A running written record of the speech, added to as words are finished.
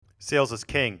Sales is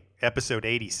King, episode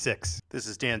 86. This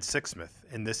is Dan Sixsmith,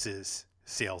 and this is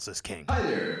Sales is King. Hi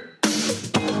there.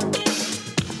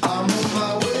 I'm on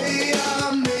my way,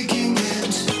 I'm making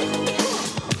it.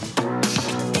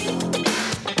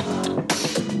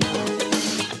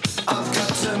 I've got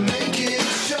to make it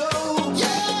show,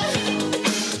 yeah.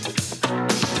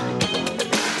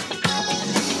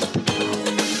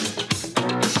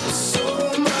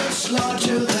 So much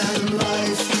larger than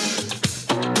life.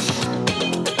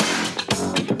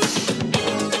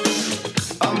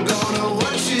 I'm gonna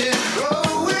watch it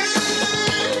growing.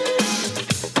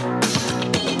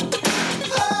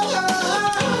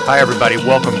 Hi, everybody.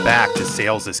 Welcome back to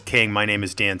Sales is King. My name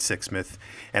is Dan Sixsmith,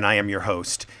 and I am your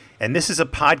host. And this is a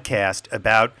podcast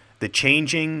about the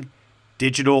changing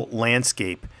digital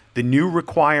landscape, the new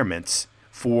requirements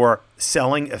for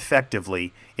selling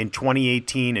effectively in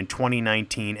 2018 and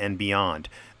 2019 and beyond,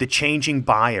 the changing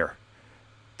buyer,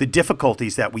 the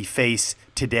difficulties that we face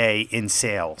today in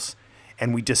sales.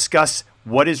 And we discuss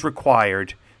what is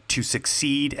required to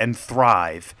succeed and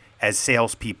thrive as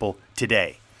salespeople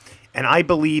today. And I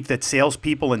believe that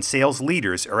salespeople and sales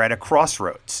leaders are at a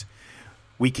crossroads.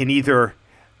 We can either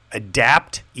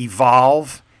adapt,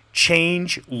 evolve,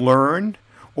 change, learn,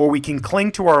 or we can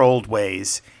cling to our old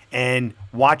ways and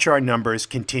watch our numbers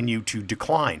continue to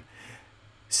decline.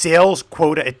 Sales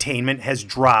quota attainment has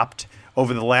dropped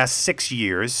over the last 6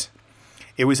 years.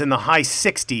 It was in the high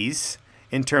 60s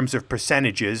in terms of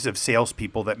percentages of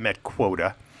salespeople that met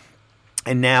quota,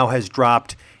 and now has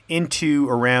dropped into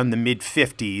around the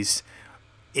mid-50s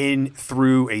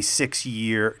through a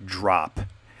 6-year drop.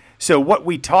 So what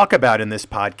we talk about in this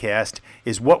podcast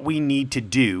is what we need to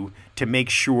do to make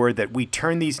sure that we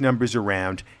turn these numbers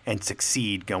around and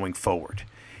succeed going forward.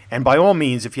 And by all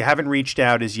means, if you haven't reached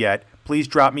out as yet, please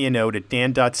drop me a note at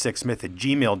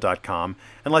dan.sixsmith@gmail.com,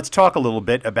 and let's talk a little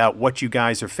bit about what you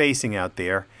guys are facing out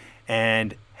there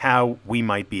and how we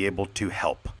might be able to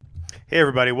help. Hey,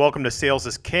 everybody. Welcome to Sales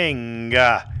is King.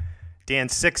 Dan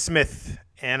Sixsmith,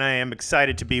 and I am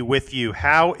excited to be with you.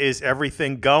 How is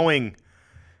everything going?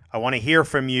 I want to hear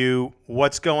from you.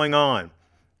 What's going on?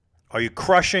 Are you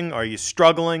crushing? Are you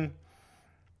struggling?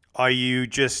 Are you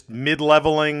just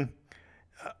mid-leveling?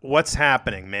 What's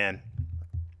happening, man?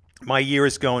 My year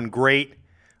is going great.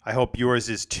 I hope yours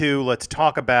is too. Let's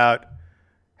talk about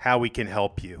how we can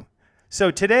help you.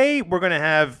 So today we're going to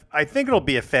have, I think it'll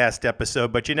be a fast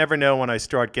episode, but you never know when I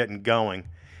start getting going.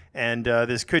 And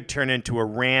this could turn into a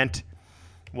rant.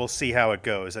 We'll see how it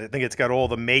goes. I think it's got all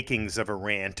the makings of a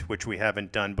rant, which we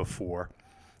haven't done before.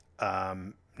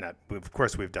 Of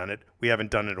course we've done it. We haven't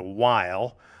done it in a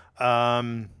while.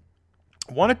 I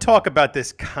want to talk about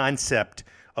this concept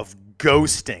of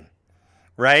ghosting,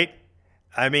 right?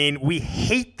 I mean, we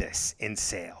hate this in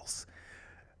sales.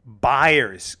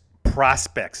 Buyers,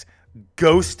 prospects,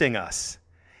 ghosting us.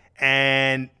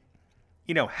 And,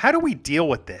 how do we deal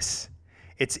with this?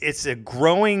 It's a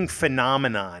growing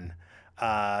phenomenon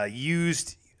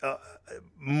used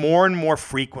more and more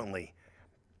frequently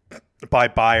by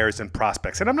buyers and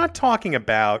prospects. And I'm not talking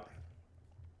about,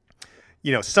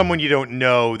 someone you don't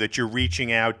know that you're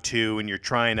reaching out to and you're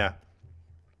trying to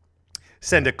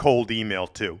send a cold email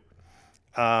to.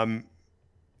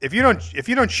 If you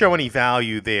don't show any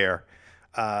value there,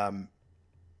 ghosting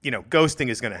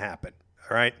is going to happen.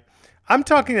 All right. I'm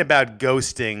talking about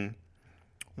ghosting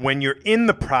when you're in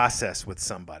the process with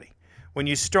somebody, when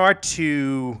you start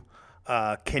to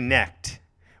connect,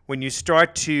 when you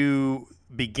start to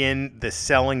begin the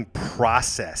selling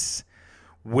process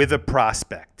with a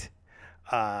prospect.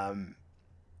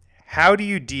 How do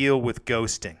you deal with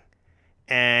ghosting?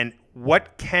 And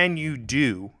what can you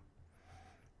do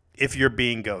if you're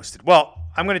being ghosted? Well,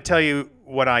 I'm going to tell you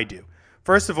what I do.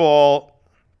 First of all,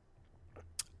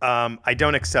 I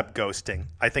don't accept ghosting.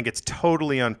 I think it's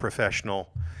totally unprofessional,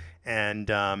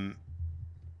 and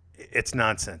it's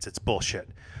nonsense. It's bullshit.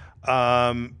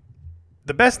 The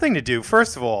best thing to do,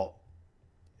 first of all,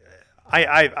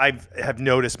 I have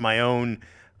noticed my own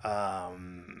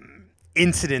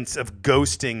incidence of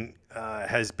ghosting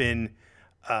has been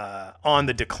on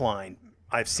the decline.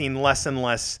 I've seen less and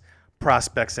less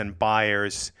prospects and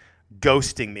buyers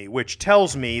ghosting me, which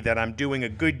tells me that I'm doing a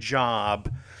good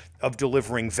job of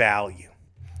delivering value.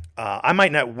 I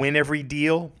might not win every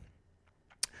deal,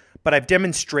 but I've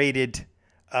demonstrated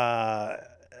a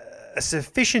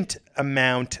sufficient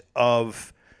amount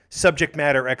of subject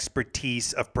matter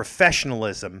expertise, of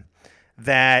professionalism,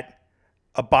 that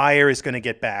a buyer is going to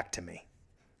get back to me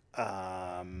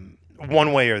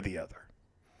one way or the other.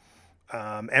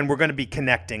 And we're going to be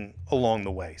connecting along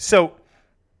the way. So,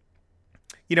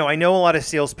 I know a lot of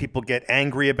salespeople get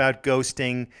angry about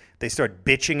ghosting. They start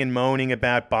bitching and moaning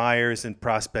about buyers and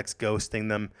prospects ghosting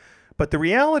them. But the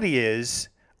reality is,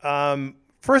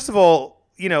 first of all,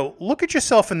 look at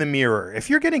yourself in the mirror. If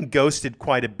you're getting ghosted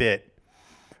quite a bit,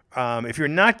 if you're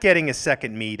not getting a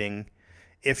second meeting,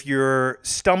 if you're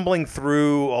stumbling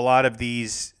through a lot of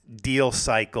these deal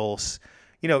cycles,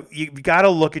 you've got to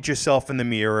look at yourself in the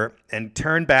mirror and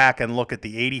turn back and look at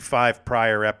the 85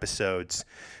 prior episodes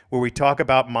where we talk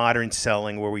about modern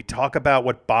selling, where we talk about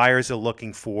what buyers are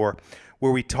looking for,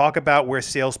 where we talk about where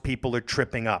salespeople are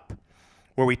tripping up,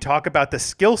 where we talk about the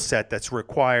skill set that's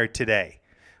required today.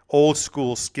 Old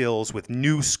school skills with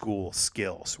new school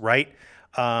skills, right?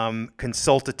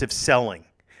 Consultative selling,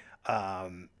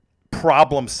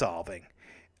 problem solving,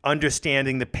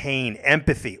 understanding the pain,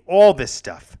 empathy, all this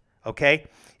stuff, okay?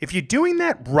 If you're doing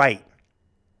that right,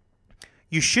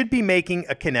 you should be making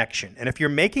a connection. And if you're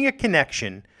making a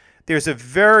connection, there's a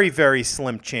very, very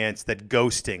slim chance that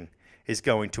ghosting is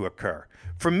going to occur.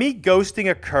 For me, ghosting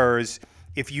occurs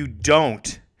if you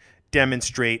don't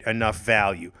demonstrate enough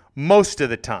value most of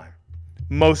the time.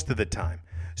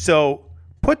 So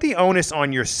put the onus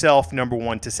on yourself, number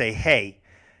one, to say, hey,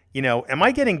 am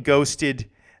I getting ghosted,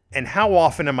 and how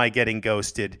often am I getting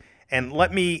ghosted? And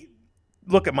let me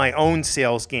look at my own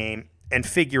sales game and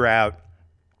figure out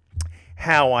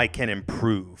how I can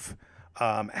improve,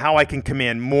 how I can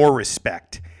command more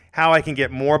respect, how I can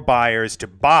get more buyers to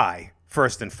buy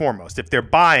first and foremost. If they're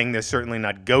buying, they're certainly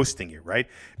not ghosting you, right?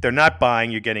 If they're not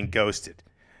buying, you're getting ghosted.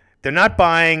 If they're not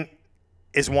buying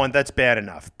is one that's bad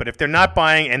enough. But if they're not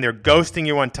buying and they're ghosting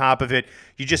you on top of it,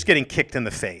 you're just getting kicked in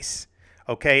the face,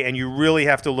 okay? And you really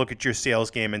have to look at your sales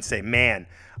game and say, man,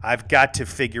 I've got to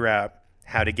figure out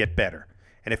how to get better.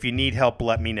 And if you need help,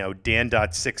 let me know.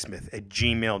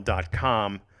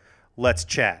 dan.sixsmith@gmail.com. Let's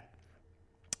chat.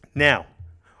 Now,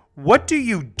 what do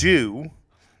you do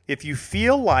if you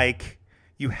feel like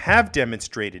you have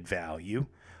demonstrated value,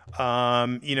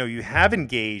 you have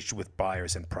engaged with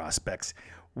buyers and prospects?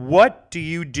 What do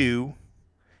you do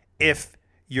if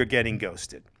you're getting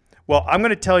ghosted? Well, I'm going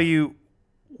to tell you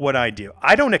what I do.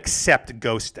 I don't accept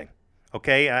ghosting,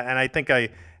 okay? And I think I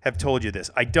have told you this.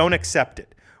 I don't accept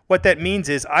it. What that means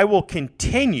is I will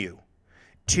continue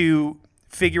to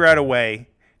figure out a way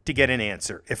to get an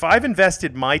answer. If I've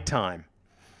invested my time,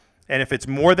 and if it's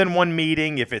more than one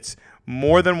meeting, if it's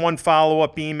more than one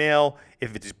follow-up email,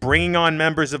 if it's bringing on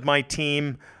members of my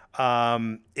team,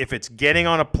 if it's getting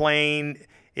on a plane,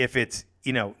 if it's,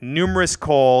 numerous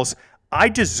calls, I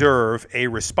deserve a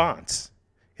response.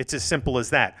 It's as simple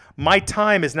as that. My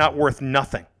time is not worth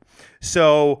nothing.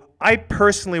 So I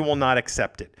personally will not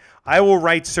accept it. I will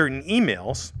write certain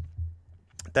emails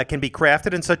that can be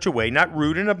crafted in such a way, not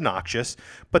rude and obnoxious,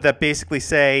 but that basically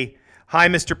say, hi,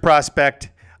 Mr. Prospect,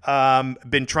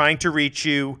 been trying to reach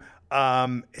you.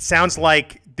 It sounds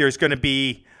like there's going to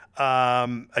be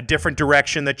a different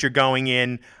direction that you're going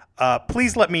in.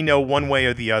 Please let me know one way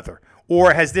or the other.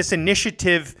 Or has this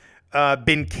initiative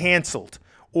been canceled?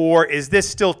 Or is this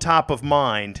still top of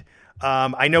mind?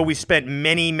 I know we spent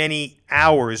many, many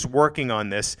hours working on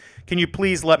this. Can you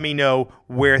please let me know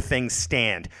where things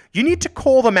stand? You need to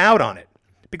call them out on it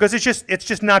because it's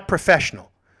just not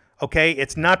professional. Okay,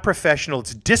 it's not professional.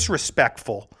 It's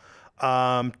disrespectful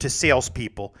to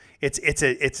salespeople. It's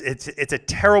a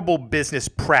terrible business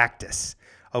practice.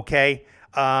 Okay,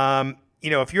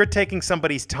 if you're taking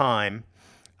somebody's time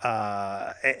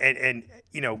and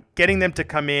getting them to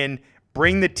come in,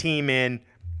 bring the team in,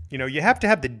 you have to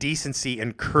have the decency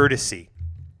and courtesy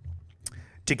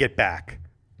to get back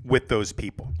with those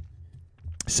people.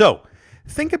 So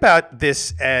think about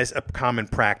this as a common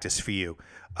practice for you.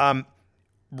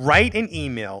 Write an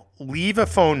email, leave a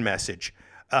phone message.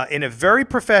 In a very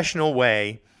professional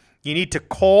way, you need to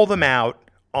call them out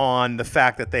on the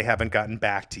fact that they haven't gotten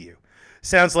back to you.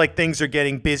 Sounds like things are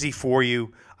getting busy for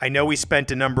you. I know we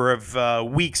spent a number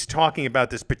of weeks talking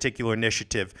about this particular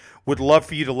initiative. Would love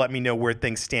for you to let me know where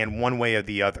things stand one way or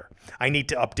the other. I need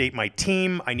to update my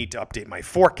team. I need to update my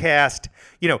forecast.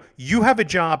 You have a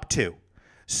job too.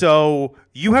 So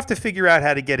you have to figure out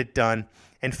how to get it done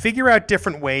and figure out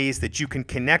different ways that you can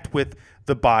connect with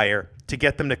the buyer to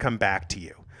get them to come back to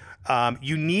you.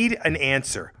 You need an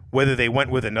answer, whether they went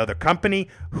with another company.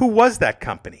 Who was that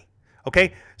company?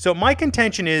 Okay, so my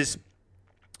contention is,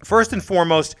 first and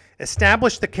foremost,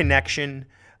 establish the connection,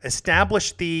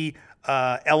 establish the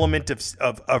element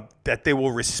of that they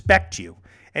will respect you.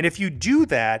 And if you do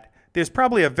that, there's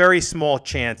probably a very small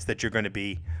chance that you're going to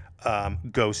be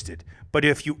ghosted. But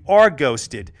if you are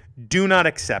ghosted, do not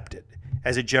accept it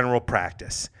as a general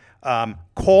practice.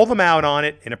 Call them out on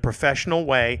it in a professional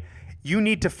way. you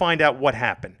need to find out what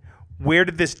happened. Where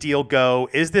did this deal go?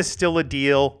 Is this still a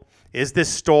deal? Is this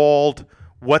stalled?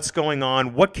 What's going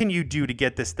on? What can you do to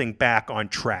get this thing back on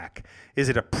track? Is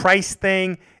it a price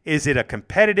thing? Is it a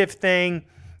competitive thing?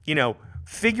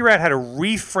 Figure out how to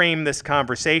reframe this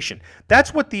conversation.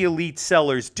 That's what the elite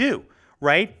sellers do,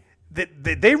 right?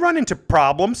 They run into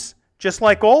problems just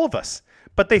like all of us,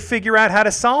 but they figure out how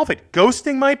to solve it.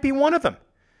 Ghosting might be one of them.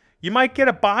 You might get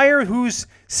a buyer who's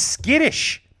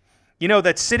skittish,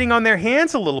 that's sitting on their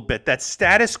hands a little bit, that's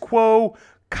status quo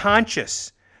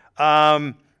conscious,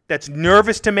 that's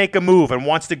nervous to make a move and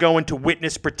wants to go into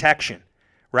witness protection,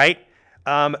 right?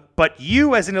 But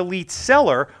you as an elite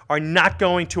seller are not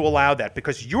going to allow that,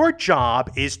 because your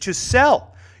job is to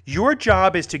sell. Your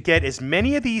job is to get as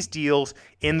many of these deals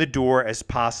in the door as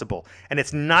possible. And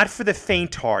it's not for the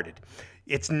faint-hearted.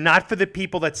 It's not for the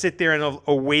people that sit there and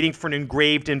are waiting for an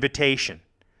engraved invitation.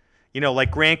 Like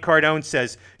Grant Cardone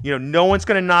says, no one's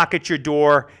going to knock at your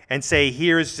door and say,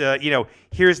 here's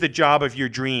the job of your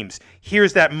dreams.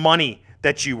 Here's that money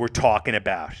that you were talking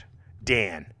about,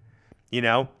 Dan.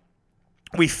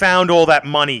 We found all that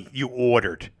money you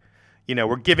ordered.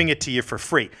 We're giving it to you for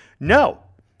free. No,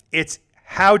 it's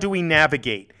how do we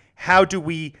navigate? How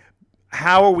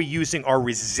are we using our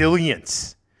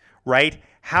resilience, right?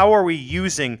 How are we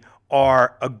using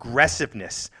our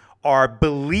aggressiveness, our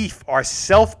belief, our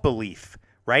self-belief,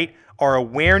 right? Our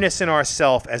awareness in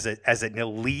ourself as an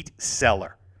elite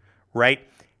seller, right?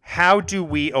 How do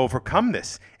we overcome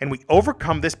this? And we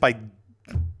overcome this by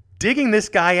digging this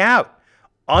guy out,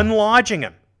 unlodging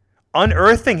him,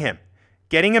 unearthing him,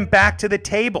 getting him back to the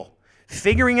table,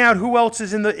 figuring out who else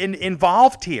is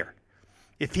involved here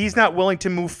if he's not willing to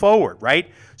move forward,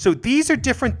 right? So these are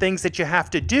different things that you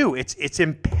have to do. It's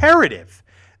imperative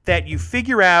that you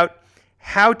figure out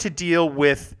how to deal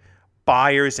with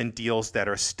buyers and deals that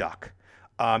are stuck.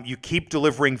 You keep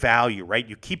delivering value, right?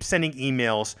 You keep sending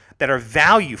emails that are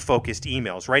value-focused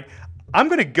emails, right? I'm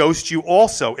going to ghost you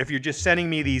also if you're just sending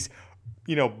me these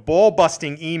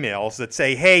ball-busting emails that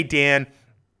say, hey, Dan,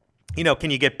 can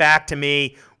you get back to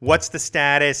me? What's the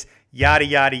status? Yada,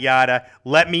 yada, yada.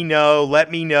 Let me know.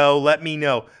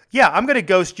 Yeah, I'm going to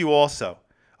ghost you also,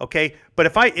 okay?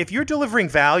 But if you're delivering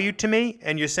value to me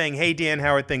and you're saying, hey, Dan,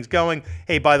 how are things going?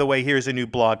 Hey, by the way, here's a new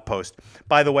blog post.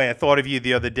 By the way, I thought of you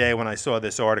the other day when I saw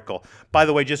this article. By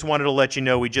the way, just wanted to let you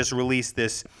know we just released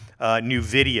this new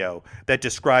video that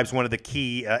describes one of the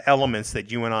key elements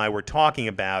that you and I were talking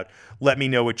about. Let me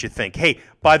know what you think. Hey,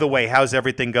 by the way, how's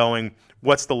everything going?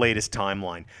 What's the latest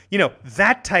timeline?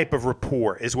 That type of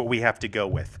rapport is what we have to go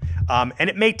with. And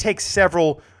it may take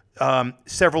several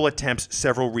attempts,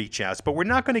 several reach outs, but we're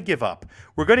not going to give up.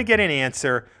 We're going to get an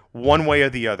answer one way or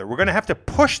the other. We're going to have to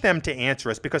push them to answer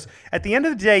us, because at the end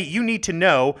of the day, you need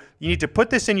to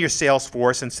put this in your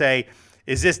Salesforce and say,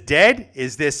 is this dead?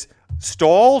 Is this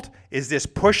stalled? Is this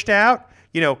pushed out?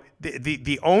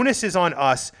 The onus is on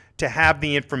us to have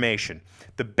the information.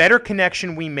 The better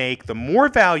connection we make, the more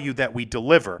value that we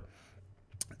deliver,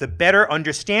 the better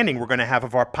understanding we're going to have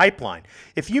of our pipeline.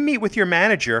 If you meet with your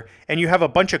manager and you have a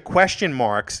bunch of question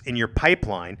marks in your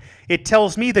pipeline, it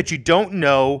tells me that you don't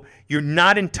know, you're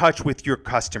not in touch with your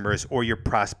customers or your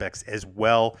prospects as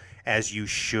well as you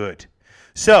should.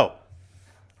 So,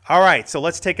 all right, so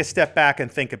let's take a step back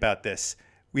and think about this.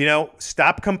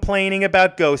 Stop complaining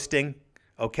about ghosting,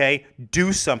 okay?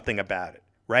 Do something about it,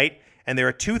 right? And there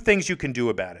are two things you can do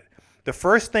about it. The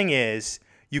first thing is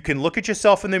you can look at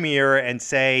yourself in the mirror and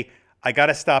say, I got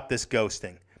to stop this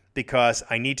ghosting because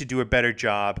I need to do a better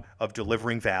job of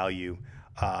delivering value,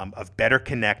 of better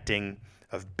connecting,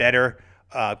 of better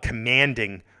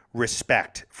commanding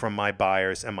respect from my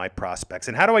buyers and my prospects.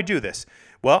 And how do I do this?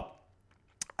 Well,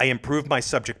 I improve my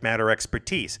subject matter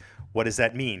expertise. What does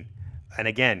that mean? And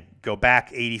again, go back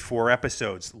 84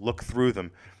 episodes, look through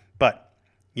them. But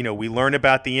we learn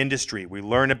about the industry. We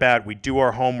do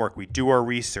our homework. We do our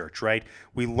research, right?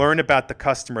 We learn about the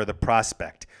customer, the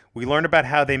prospect. We learn about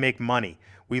how they make money.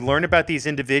 We learn about these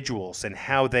individuals and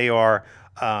how they are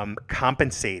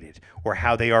compensated or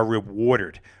how they are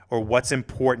rewarded or what's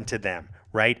important to them,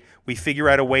 right? We figure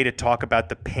out a way to talk about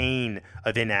the pain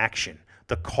of inaction,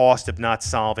 the cost of not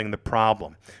solving the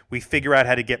problem. We figure out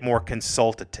how to get more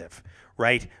consultative,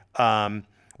 right?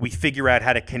 We figure out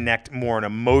how to connect more on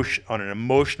an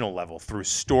emotional level through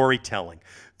storytelling,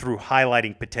 through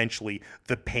highlighting potentially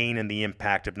the pain and the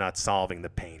impact of not solving the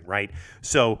pain, right?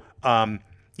 So,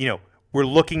 we're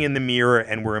looking in the mirror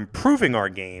and we're improving our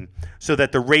game so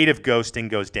that the rate of ghosting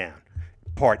goes down.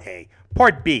 Part A.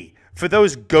 Part B, for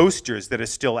those ghosters that are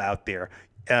still out there,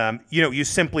 you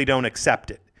simply don't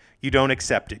accept it. You don't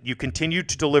accept it. You continue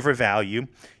to deliver value.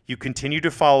 You continue to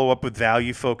follow up with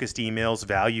value-focused emails,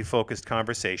 value-focused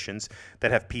conversations that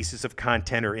have pieces of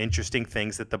content or interesting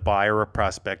things that the buyer or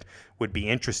prospect would be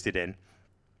interested in.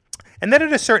 And then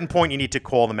at a certain point, you need to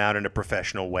call them out in a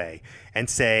professional way and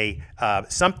say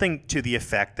something to the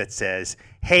effect that says,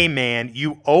 hey, man,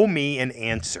 you owe me an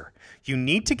answer. You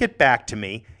need to get back to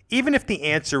me, even if the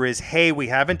answer is, hey, we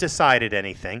haven't decided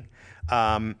anything.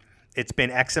 It's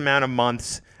been X amount of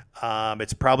months.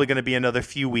 It's probably going to be another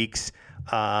few weeks.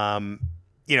 And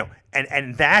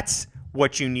that's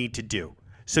what you need to do.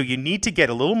 So you need to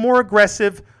get a little more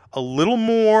aggressive, a little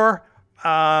more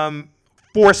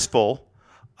forceful,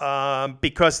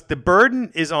 because the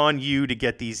burden is on you to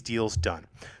get these deals done.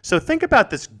 So think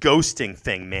about this ghosting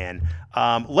thing, man.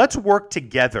 Let's work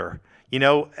together,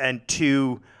 and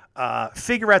to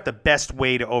figure out the best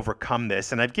way to overcome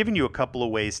this. And I've given you a couple of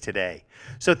ways today.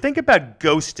 So think about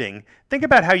ghosting. Think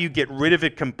about how you get rid of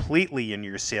it completely in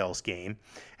your sales game.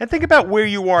 And think about where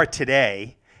you are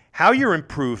today, how you're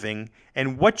improving,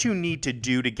 and what you need to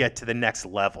do to get to the next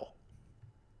level.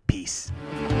 Peace.